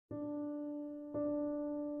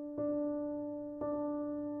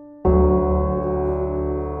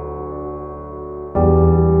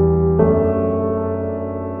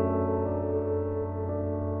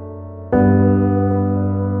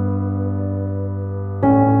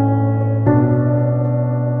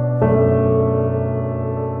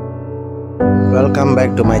Welcome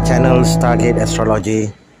back to my channel Stargate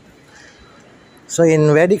Astrology. So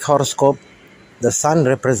in Vedic horoscope, the sun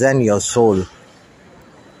represents your soul.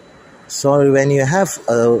 So when you have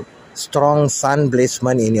a strong sun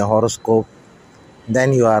placement in your horoscope,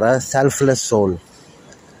 then you are a selfless soul.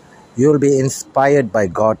 You will be inspired by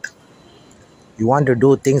God. You want to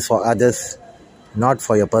do things for others, not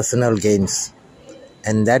for your personal gains.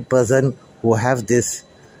 And that person who have this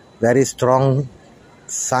very strong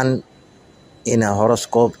sun in a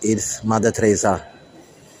horoscope is Mother Theresa.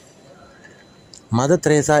 Mother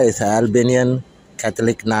Theresa is an Albanian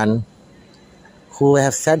Catholic nun who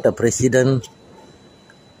have set a precedent,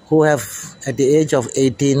 who have at the age of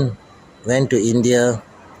 18 went to India,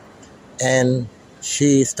 and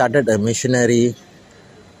she started a missionary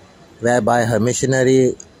whereby her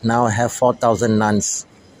missionary now have 4,000 nuns.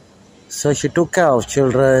 So she took care of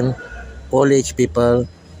children, old age people.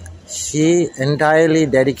 She entirely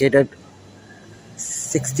dedicated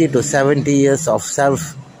 60 to 70 years of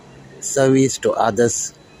self-service to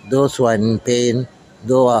others, those who are in pain, those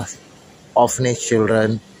who are orphanage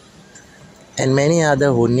children, and many others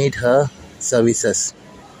who need her services.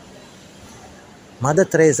 Mother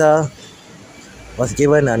Teresa was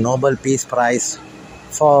given a Nobel Peace Prize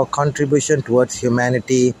for contribution towards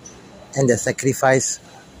humanity and the sacrifice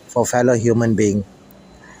for fellow human being.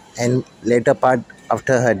 And later part,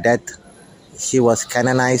 after her death, she was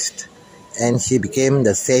canonized and she became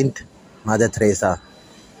the Saint Mother Teresa.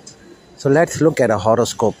 So let's look at a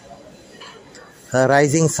horoscope. Her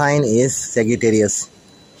rising sign is Sagittarius.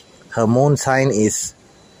 Her moon sign is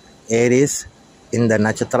Aries in the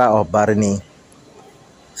nakshatra of Bharani.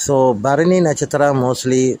 So Bharani nakshatra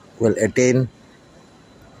mostly will attain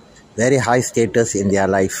very high status in their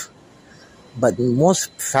life. But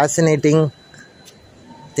most fascinating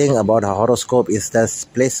thing about her horoscope is the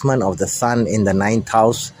placement of the sun in the 9th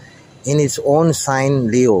house in its own sign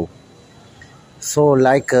Leo. So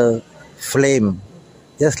like a flame,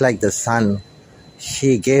 just like the sun,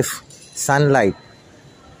 she gave sunlight,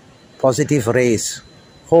 positive rays,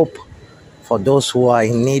 hope for those who are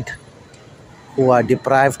in need, who are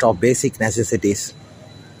deprived of basic necessities.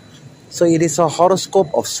 So it is a horoscope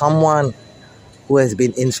of someone who has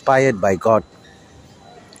been inspired by God.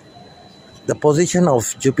 The position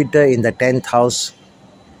of Jupiter in the 10th house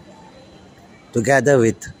together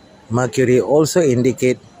with Mercury also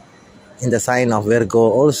indicate, in the sign of Virgo,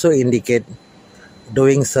 also indicate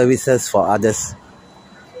doing services for others.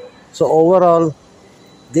 So overall,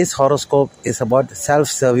 this horoscope is about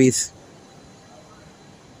self-service,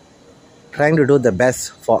 trying to do the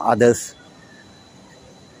best for others.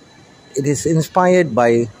 It is inspired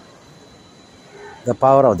by the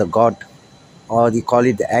power of the God, or we call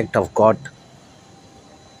it the act of God,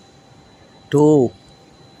 to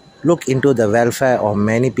look into the welfare of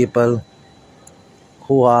many people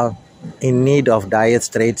who are in need of dire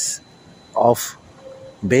straits of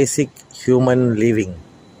basic human living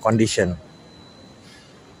condition.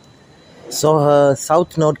 So her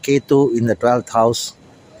south node Ketu in the 12th house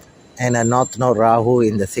and a north node Rahu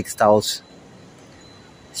in the 6th house.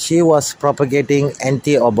 She was propagating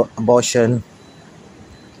anti-abortion,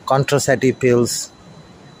 contraceptive pills.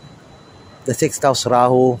 The 6th house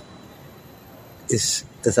Rahu is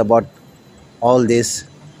about all this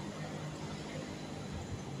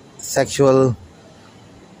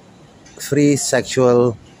free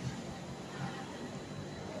sexual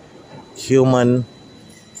human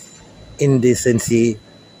indecency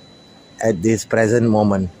at this present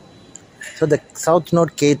moment. So the south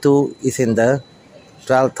node Ketu is in the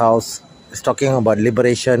 12th house. It's talking about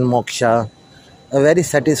liberation, moksha, a very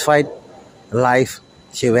satisfied life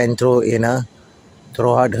she went through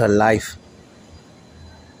throughout her life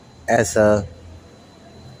as a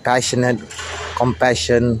passionate,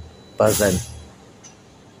 compassionate person.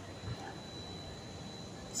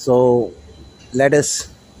 So let us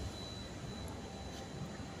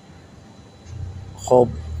hope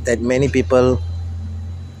that many people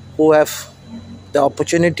who have the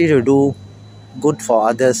opportunity to do good for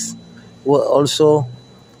others will also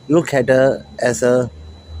look at her as a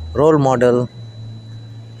role model,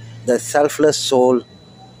 the selfless soul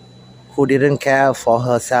who didn't care for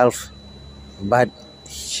herself, but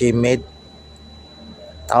she made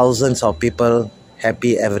thousands of people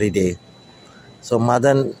happy every day. So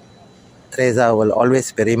Mother Teresa will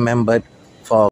always be remembered